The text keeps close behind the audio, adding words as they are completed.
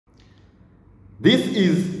This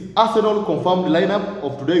is Arsenal confirmed lineup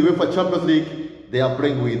of today UEFA Champions League. They are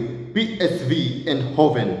playing with PSV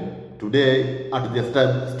Eindhoven today at the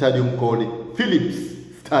stadium called Philips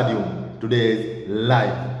Stadium. Today is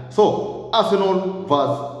live. So Arsenal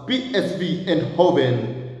vs PSV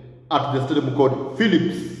Eindhoven at the stadium called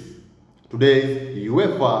Philips. Today's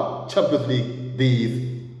UEFA Champions League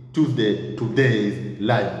this Tuesday. Today's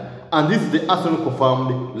live. And this is the Arsenal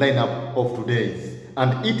confirmed lineup of today's.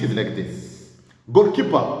 And it is like this.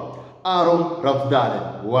 Goalkeeper Aaron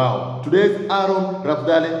Ramsdale. Wow. Today's Aaron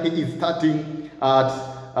Ramsdale, he is starting at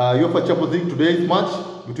UEFA Champions League today's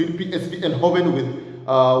match between PSV Eindhoven with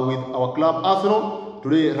our club Arsenal.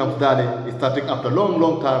 Today Ramsdale is starting after a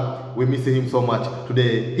long time. We miss him so much.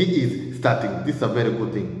 Today he is starting. This is a very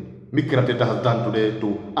good thing Mikel Arteta has done today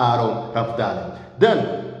to Aaron Ramsdale.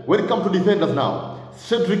 Then when it comes to defenders now,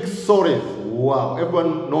 Cedric Soares. Wow,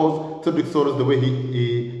 everyone knows Cedric Soares the way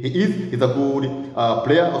he is. He's a good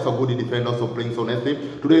player, also a good defender, also playing so nicely.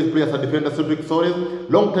 Today's players are defender Cedric Soares.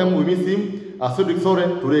 Long time we miss him. Cedric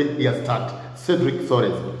Soares, today he has started. Cedric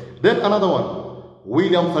Soares. Then another one,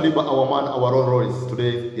 William Saliba, our man, our Rolls Royce.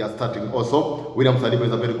 Today he is starting also. William Saliba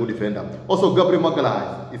is a very good defender. Also Gabriel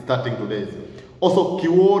Magalhaes is starting today. Also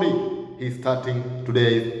Kiwori, he is starting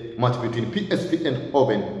today's match between PSV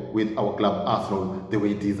Eindhoven with our club Arsenal, the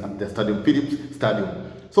way it is at the stadium, Philips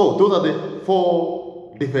Stadium. So those are the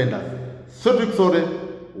four defenders: Cedric Soares,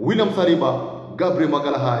 William Saliba, Gabriel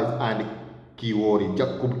Magalhaes, and Kiwori,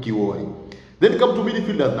 Jakub Kiwori. Then come to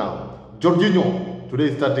midfielders now. Jorginho today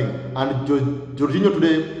is starting, and Jorginho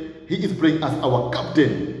today he is playing as our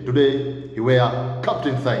captain. Today he wear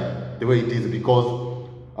captain sign the way it is because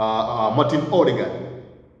Martin Odegaard,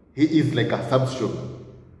 he is like a substitute.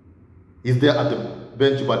 He's there at the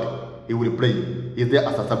bench, but he will play. He's there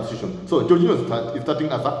as a substitution. So Jorginho is starting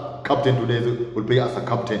as a captain today. So will play as a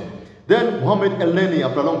captain. Then Mohamed Elneny,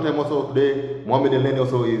 after a long time also today, Mohamed Elneny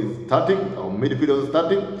also is starting. Our midfielder is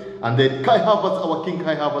starting. And then Kai Havertz, our king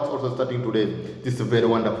Kai Havertz, also starting today. This is very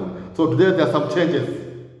wonderful. So today there are some changes.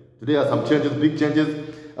 Today are some changes, big changes.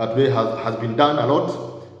 Today has been done a lot.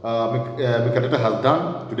 Mikel Arteta has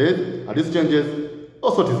done today. And these changes,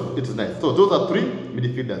 also it is nice. So those are three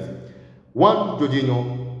midfielders. One,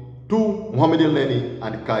 Jorginho. Two, Mohamed Elneny,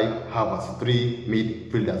 and Kai Havertz. Three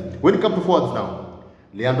midfielders. When it comes to forwards now,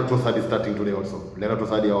 Leandro Trossard is starting today also. Leandro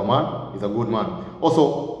Trossard, our man, is a good man.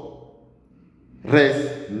 Also,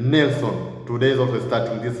 Reiss Nelson. Today is also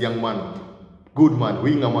starting. This young man, good man,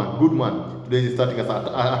 winger man, good man. Today is starting as an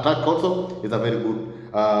attack also. He's a very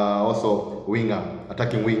good also winger.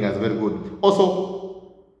 Attacking winger is very good.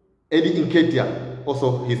 Also, Eddie Nketiah.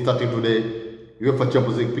 Also, he's starting today. UEFA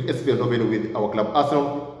Champions League, PSV Eindhoven with our club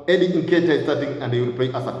Arsenal. Eddie Nketiah is starting and he will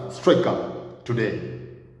play as a striker today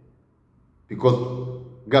because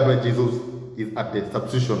Gabriel Jesus is at the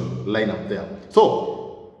substitution lineup there.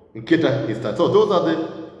 So Nketiah is starting. So those are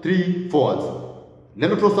the three forwards: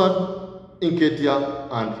 Leandro Trossard, Nketiah,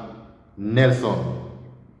 and Nelson.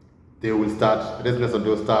 They will start. Nelson, they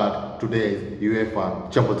will start today's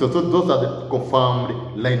UEFA Champions League. So those are the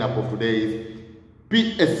confirmed lineup of today's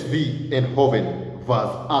PSV Eindhoven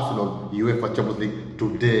vs Arsenal UEFA Champions League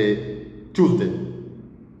today, Tuesday.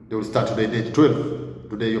 They will start today, day 12.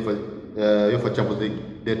 Today, UEFA Champions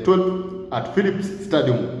League, day 12 at Philips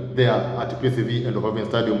Stadium, there at PSV Eindhoven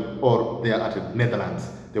Stadium, or there at Netherlands,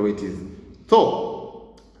 the way it is.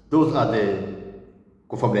 So, those are the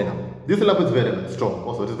confirmed lineup. This lineup is very strong.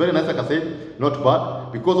 Also, it is very nice, like I said, not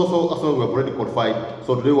bad, because also Arsenal were already qualified.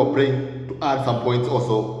 So today we are playing to add some points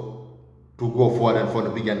also to go forward and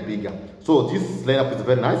forward bigger and bigger. So this lineup is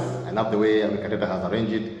very nice. I love the way Mikel Arteta has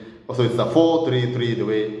arranged it. Also it's a 4-3-3, the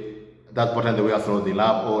way that pattern, the way Arsenal they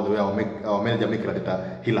love, or the way our manager Mikel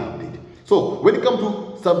Arteta, he loved it. So when it comes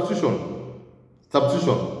to substitution,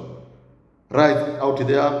 Rice out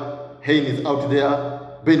there, Hayne is out there,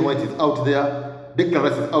 Ben White is out there, Declan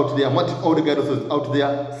Rice is out there, Martin Odegaard also is out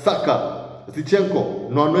there, Saka, Zinchenko,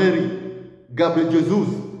 Nwaneri, Gabriel Jesus,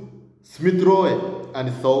 Smith Rowe,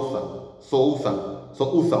 and Sousa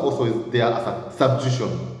also is there as a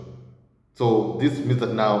substitution. So this means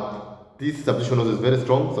that now this substitution is very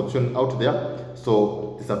strong, substitution out there.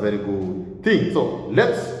 So this is a very good thing. So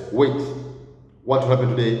let's wait what will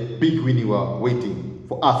happen today. Big win you are waiting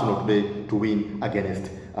for Arsenal today to win against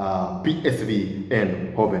PSV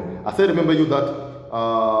Eindhoven. I said remember you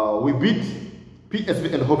that we beat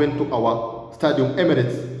PSV Eindhoven to our stadium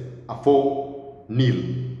Emirates a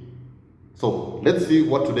 4-0. So let's see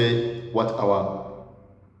what our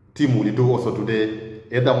team will do also today.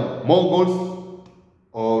 Either more goals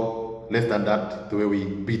or less than that, the way we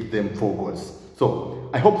beat them 4 goals. So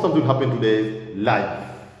I hope something will happen today live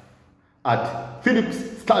at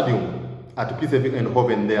Philips Stadium at PSV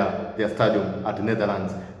Eindhoven there, their stadium at the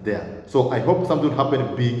Netherlands there. So I hope something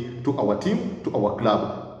happen big to our team, to our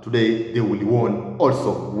club. Today they will win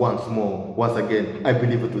also once more. Once again, I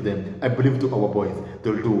believe to them. I believe to our boys.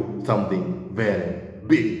 They'll do something very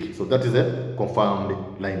big. So that is a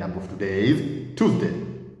confirmed lineup of today's Tuesday.